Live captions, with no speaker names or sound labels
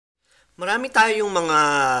Marami tayong mga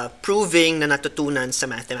proving na natutunan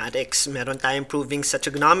sa mathematics. Meron tayong proving sa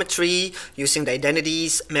trigonometry using the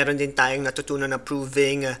identities. Meron din tayong natutunan na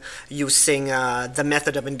proving using the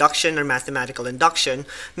method of induction or mathematical induction.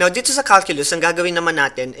 Now, dito sa calculus, ang gagawin naman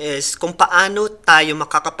natin is kung paano tayo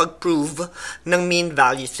makakapag-prove ng mean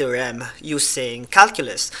value theorem using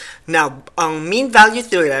calculus. Now, ang mean value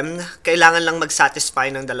theorem, kailangan lang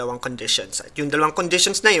mag-satisfy ng dalawang conditions. At yung dalawang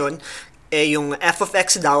conditions na yun, yung f of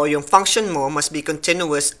x daw, yung function mo must be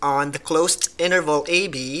continuous on the closed interval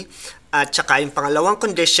AB, at saka yung pangalawang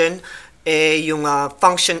condition, yung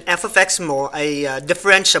function f of x mo ay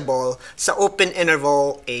differentiable sa open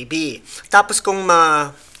interval AB. Tapos kung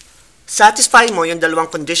satisfy mo yung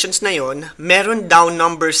dalawang conditions na yon, meron daw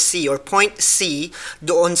number C or point C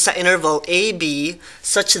doon sa interval AB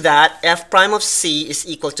such that f prime of C is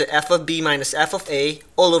equal to f of B minus f of A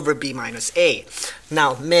all over B minus A.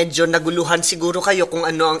 Now, medyo naguluhan siguro kayo kung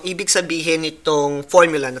ano ang ibig sabihin nitong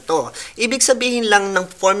formula na to. Ibig sabihin lang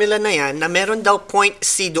ng formula na yan na meron daw point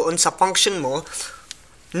C doon sa function mo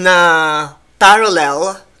na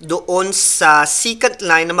parallel doon sa secant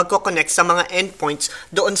line na magko-connect sa mga endpoints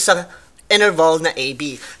doon sa interval na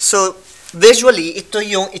AB. So, visually, ito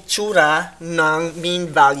yung itsura ng mean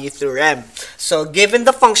value theorem. So, given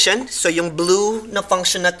the function, so yung blue na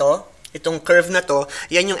function na to, itong curve na to,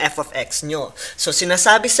 yan yung f of x nyo. So,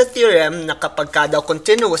 sinasabi sa theorem na kapag ka daw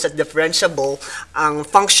continuous at differentiable ang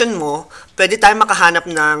function mo, pwede tayo makahanap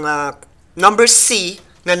ng number C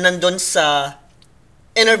na nandun sa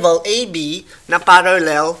interval AB na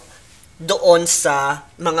parallel doon sa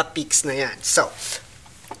mga peaks na yan. So,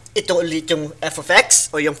 ito ulit yung f of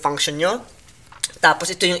x o yung function nyo.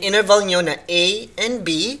 Tapos ito yung interval nyo na a and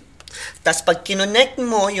b. Tapos pag kinonect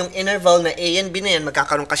mo yung interval na a and b na yan,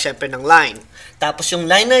 magkakaroon ka syempre ng line. Tapos yung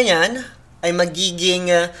line na yan ay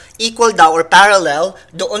magiging equal daw or parallel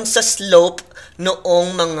doon sa slope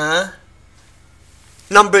noong mga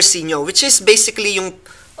number c nyo, which is basically yung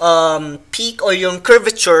peak or yung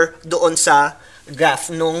curvature doon sa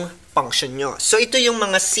graph nung function nyo. So, ito yung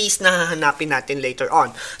mga C's na hahanapin natin later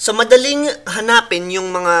on. So, madaling hanapin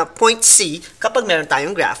yung mga point C kapag meron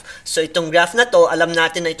tayong graph. So, itong graph na to, alam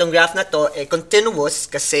natin na itong graph na to ay continuous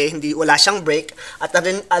kasi wala siyang break. At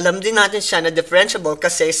alam din natin siya na differentiable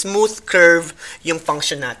kasi smooth curve yung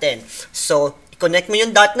function natin. So, i-connect mo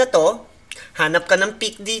yung dot na to, hanap ka ng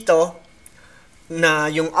peak dito na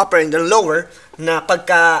yung upper and the lower na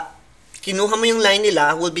pagka kinuha mo yung line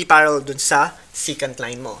nila will be parallel dun sa secant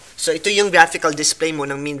line mo. So, ito yung graphical display mo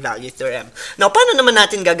ng mean value theorem. Now, paano naman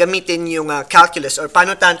natin gagamitin yung calculus or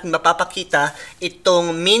paano natin mapapakita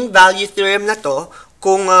itong mean value theorem na to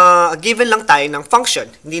kung given lang tayo ng function,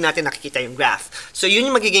 hindi natin nakikita yung graph. So, yun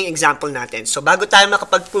yung magiging example natin. So, bago tayo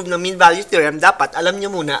makapag-prove ng mean value theorem, dapat alam nyo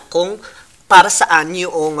muna kung para saan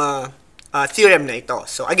yung theorem na ito.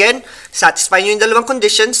 So, again, satisfy nyo yung dalawang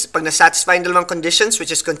conditions. Pag na-satisfy yung dalawang conditions, which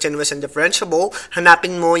is continuous and differentiable,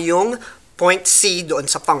 hanapin mo yung point C doon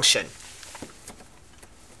sa function.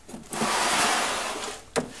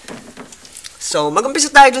 So, mag-umpisa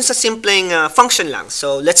tayo dun sa simpleng function lang.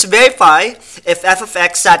 So, let's verify if f of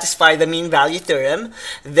x satisfy the mean value theorem.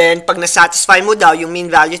 Then, pag na-satisfy mo daw yung mean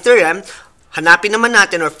value theorem, hanapin naman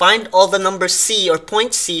natin or find all the number C or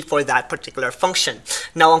point C for that particular function.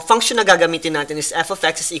 Now, ang function na gagamitin natin is f of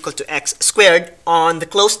x is equal to x squared on the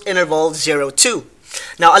closed interval 0, 2.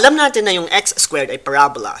 Now, alam natin na yung x squared ay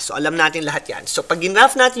parabola. So, alam natin lahat yan. So, pag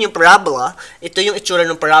ginraph natin yung parabola, ito yung itsura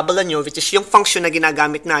ng parabola nyo, which is yung function na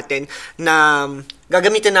ginagamit natin na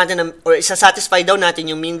gagamitin natin or isasatisfy daw natin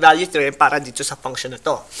yung mean value theorem para dito sa function na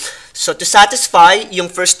to. So, to satisfy yung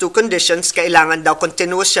first two conditions, kailangan daw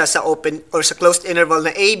continuous siya sa open or sa closed interval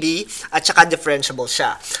na AB at saka differentiable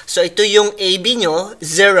siya. So, ito yung AB nyo,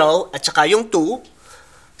 0 at saka yung 2.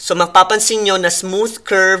 So, mapapansin nyo na smooth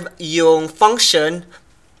curve yung function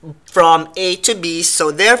from A to B. So,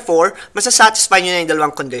 therefore, masasatisfy nyo na yung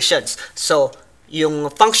dalawang conditions. So, yung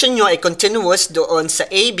function nyo ay continuous doon sa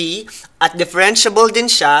AB at differentiable din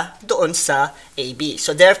siya doon sa AB.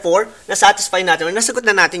 So, therefore, nasatisfy natin or nasagot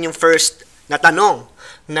na natin yung first na tanong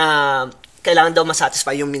na kailangan daw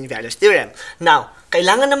masatisfy yung mean value theorem. Now,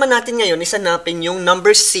 kailangan naman natin ngayon isanapin yung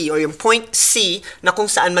number C or yung point C na kung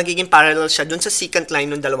saan magiging parallel siya dun sa secant line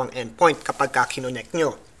ng dalawang endpoint kapag kinonect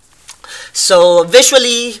nyo. So,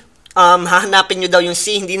 visually, hahanapin nyo daw yung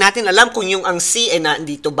C. Hindi natin alam kung yung ang C ay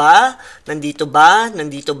nandito ba, nandito ba,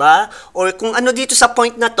 nandito ba, or kung ano dito sa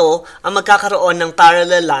point na to ang magkakaroon ng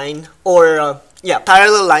parallel line or,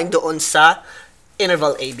 parallel line doon sa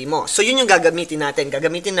interval AB mo. So, yun yung gagamitin natin.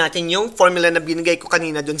 Gagamitin natin yung formula na binigay ko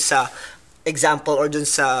kanina dun sa example or dun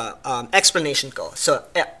sa explanation ko. So,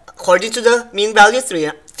 according to the mean value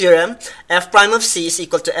theorem, f prime of c is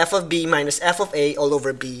equal to f of b minus f of a all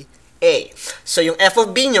over b a. So yung f of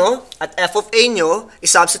b nyo at f of a nyo,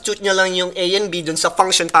 isubstitute nyo lang yung a and b dun sa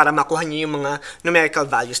function para makuha nyo yung mga numerical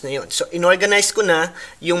values na yun. So inorganize ko na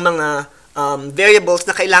yung mga variables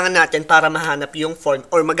na kailangan natin para mahanap yung form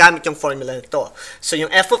or magamit yung formula nito. So yung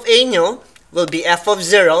f of a nyo will be f of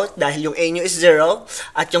 0 dahil yung a nyo is 0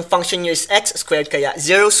 at yung function nyo is x squared kaya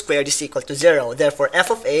 0 squared is equal to 0. Therefore,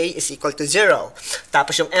 f of a is equal to 0.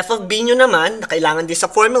 Tapos yung f of b nyo naman na kailangan din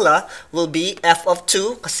sa formula will be f of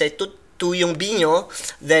 2 kasi 2 yung b nyo,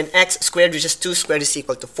 then x squared which is 2 squared is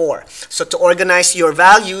equal to 4. So to organize your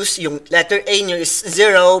values, yung letter a nyo is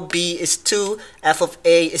 0, b is 2, f of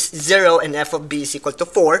a is 0, and f of b is equal to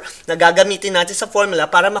 4 na gagamitin natin sa formula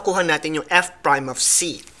para makuha natin yung f prime of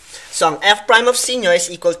c. So, ang f prime of c nyo is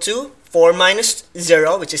equal to 4 minus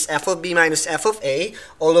 0, which is f of b minus f of a,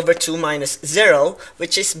 all over 2 minus 0,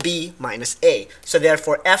 which is b minus a. So,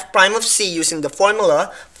 therefore, f prime of c using the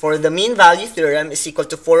formula for the mean value theorem is equal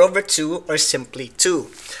to 4 over 2 or simply 2.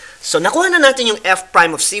 So, nakuha na natin yung f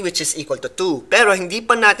prime of c which is equal to 2. Pero, hindi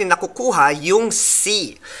pa natin nakukuha yung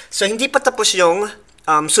c. So, hindi pa tapos yung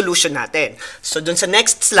solution natin. So, dun sa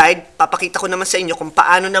next slide, papakita ko naman sa inyo kung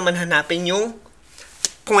paano naman hanapin yung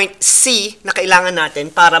point C na kailangan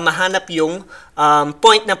natin para mahanap yung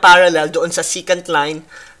point na parallel doon sa secant line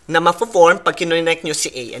na ma-form pag kinonect nyo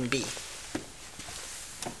si A and B.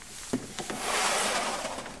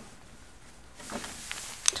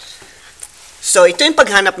 So, ito yung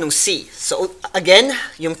paghanap ng C. So, again,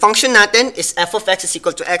 yung function natin is f of x is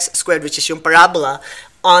equal to x squared, which is yung parabola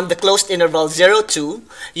on the closed interval 0,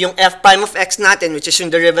 2. Yung f prime of x natin, which is yung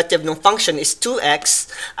derivative ng function, is 2x.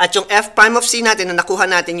 At yung f prime of c natin na nakuha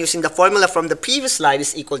natin using the formula from the previous slide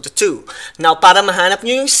is equal to 2. Now, para mahanap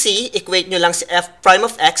nyo yung c, equate nyo lang si f prime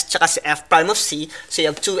of x tsaka si f prime of c. So, you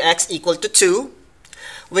have 2x equal to 2,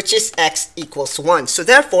 which is x equals 1. So,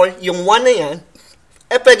 therefore, yung 1 na yan,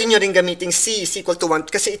 pwede nyo rin gamitin c is equal to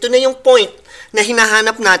 1 kasi ito na yung point na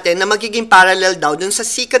hinahanap natin na magiging parallel daw dun sa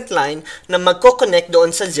secant line na magko-connect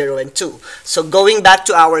doon sa 0 and 2. So, going back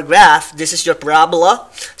to our graph, this is your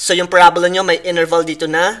parabola. So, yung parabola nyo may interval dito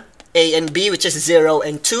na a and b which is 0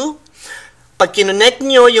 and 2. Pag kinonect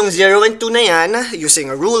nyo yung 0 and 2 na yan,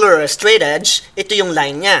 using a ruler or a straight edge, ito yung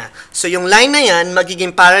line niya. So, yung line na yan,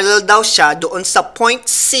 magiging parallel daw siya doon sa point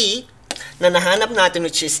C na nahanap natin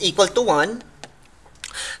which is equal to 1.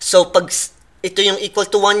 So, pag ito yung equal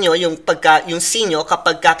to 1 nyo, yung C nyo,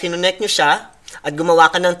 kapag kinonect nyo siya at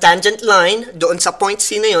gumawa ka ng tangent line doon sa point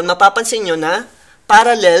C na yun, mapapansin nyo na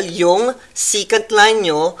parallel yung secant line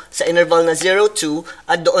nyo sa interval na 0,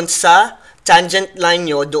 2 at doon sa tangent line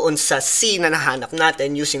nyo doon sa C na nahanap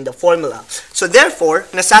natin using the formula. So, therefore,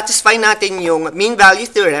 nasatisfy natin yung mean value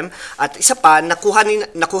theorem at isa pa, nakuha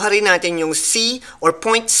rin natin yung C or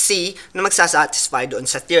point C na magsasatisfy doon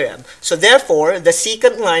sa theorem. So, therefore, the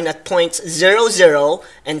secant line at points 0, 0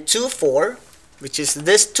 and 2, 4, which is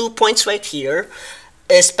this 2 points right here,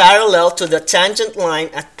 is parallel to the tangent line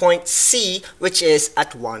at point C, which is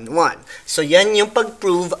at 1, 1. So, yan yung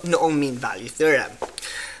pag-prove noong mean value theorem.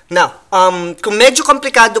 Now, kung medyo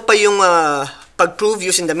komplikado pa yung pag-prove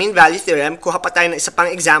using the mean value theorem, kuha pa tayo ng isa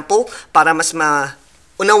pang example para mas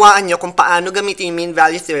maunawaan nyo kung paano gamitin yung mean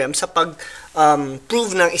value theorem sa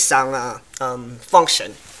pag-prove ng isang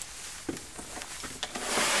function.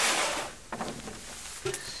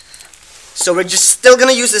 So, we're just still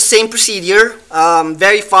gonna use the same procedure,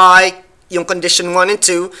 verify yung condition 1 and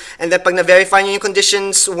 2, and then pag na-verify nyo yung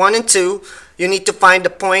conditions 1 and 2, you need to find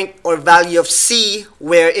the point or value of C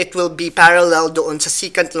where it will be parallel doon sa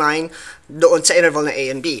secant line doon sa interval na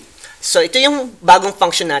A and B. So, ito yung bagong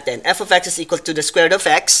function natin. F of x is equal to the square root of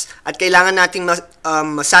x at kailangan nating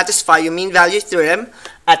masatisfy yung mean value theorem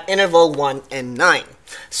at interval 1 and 9.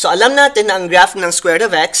 So, alam natin na ang graph ng square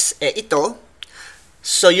root of x ito.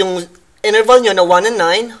 So, yung interval nyo na 1 and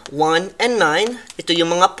 9, 1 and 9, ito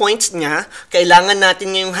yung mga points niya. Kailangan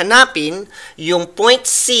natin ngayong hanapin yung point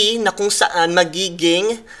C na kung saan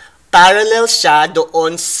magiging parallel siya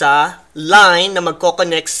doon sa line na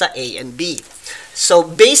magko-connect sa A and B. So,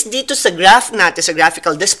 based dito sa graph natin, sa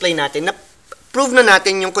graphical display natin, prove na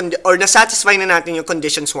natin yung, or na-satisfy na natin yung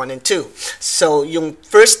conditions 1 and 2. So, yung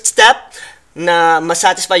first step na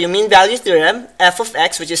masatisfy yung mean value theorem, f of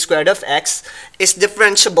x, which is square root of x, is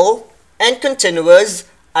differentiable and continuous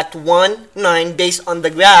at 1, 9 based on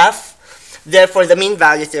the graph. Therefore, the mean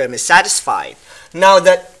value theorem is satisfied. Now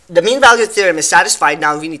that the mean value theorem is satisfied,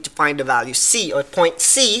 now we need to find the value C or point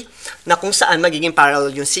C na kung saan magiging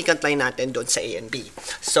parallel yung secant line natin doon sa A and B.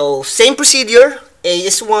 So, same procedure. A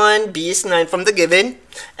is 1, B is 9 from the given.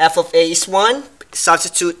 F of A is 1,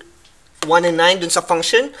 substitute 1 and 9 dun sa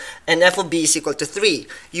function, and f of b is equal to 3.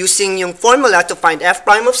 Using yung formula to find f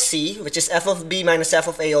prime of c, which is f of b minus f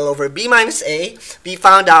of a all over b minus a, we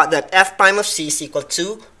found out that f prime of c is equal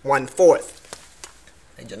to 1/4.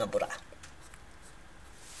 Medyo nabura.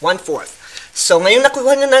 1/4. So, ngayon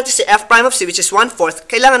nakuha na natin si f prime of c, which is 1/4,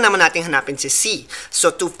 kailangan naman natin hanapin si c.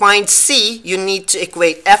 So, to find c, you need to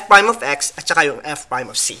equate f prime of x at saka yung f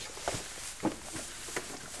prime of c.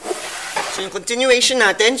 So, yung continuation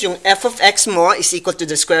natin, yung f of x mo is equal to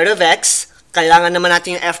the square root of x. Kailangan naman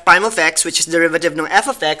natin yung f prime of x, which is derivative ng f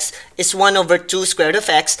of x, is 1 over 2 square root of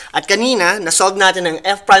x. At kanina, nasolve natin ang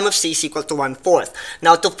f prime of c is equal to 1/4.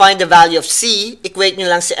 Now, to find the value of c, equate nyo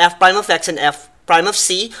lang si f prime of x and f prime of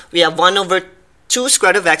c. We have 1 over 2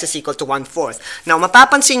 square root of x is equal to 1/4. Now,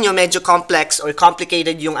 mapapansin nyo, medyo complex or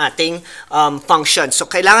complicated yung ating function. So,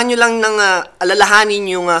 kailangan nyo lang ng alalahanin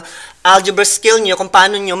yung algebra skill nyo kung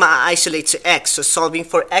paano nyo ma-isolate si x. So, solving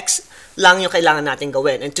for x lang yung kailangan natin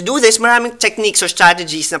gawin. And to do this, maraming techniques or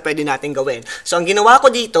strategies na pwede natin gawin. So, ang ginawa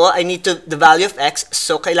ko dito, I need the value of x.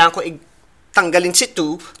 So, kailangan ko tanggalin si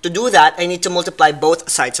 2. To do that, I need to multiply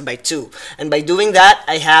both sides by 2. And by doing that,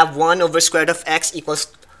 I have 1 over square root of x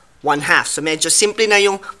equals 1/2. So, medyo simple na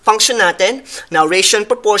yung function natin. Now, ratio and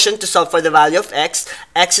proportion to solve for the value of x.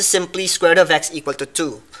 X is simply square root of x equal to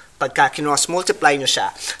 2. Pagka kinos-multiply nyo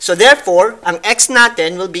siya. So, therefore, ang x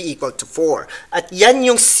natin will be equal to 4. At yan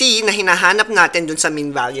yung c na hinahanap natin dun sa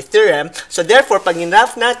mean value theorem. So, therefore, pag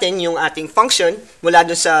in-graph natin yung ating function mula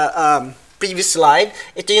dun sa previous slide,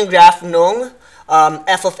 ito yung graph nung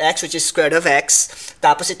f of x, which is square root of x.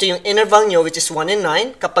 Tapos ito yung interval nyo, which is 1 and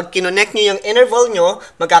 9. Kapag kinonect nyo yung interval nyo,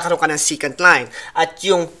 magkakaroon ka ng secant line. At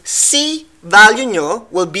yung c value nyo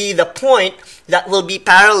will be the point that will be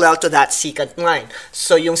parallel to that secant line.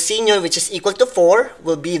 So yung c nyo, which is equal to 4,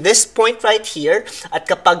 will be this point right here. At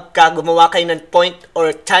kapag gumawa kayo ng point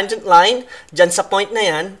or tangent line, dyan sa point na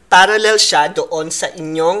yan, parallel siya doon sa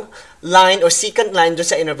inyong line or secant line doon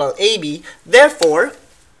sa interval AB. Therefore,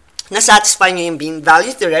 nasatisfy nyo yung mean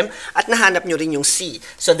value theorem at nahanap nyo rin yung c.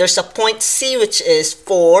 So there's a point c which is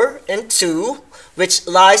 4 and 2, which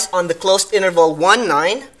lies on the closed interval 1,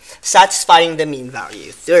 9, satisfying the mean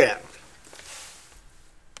value theorem.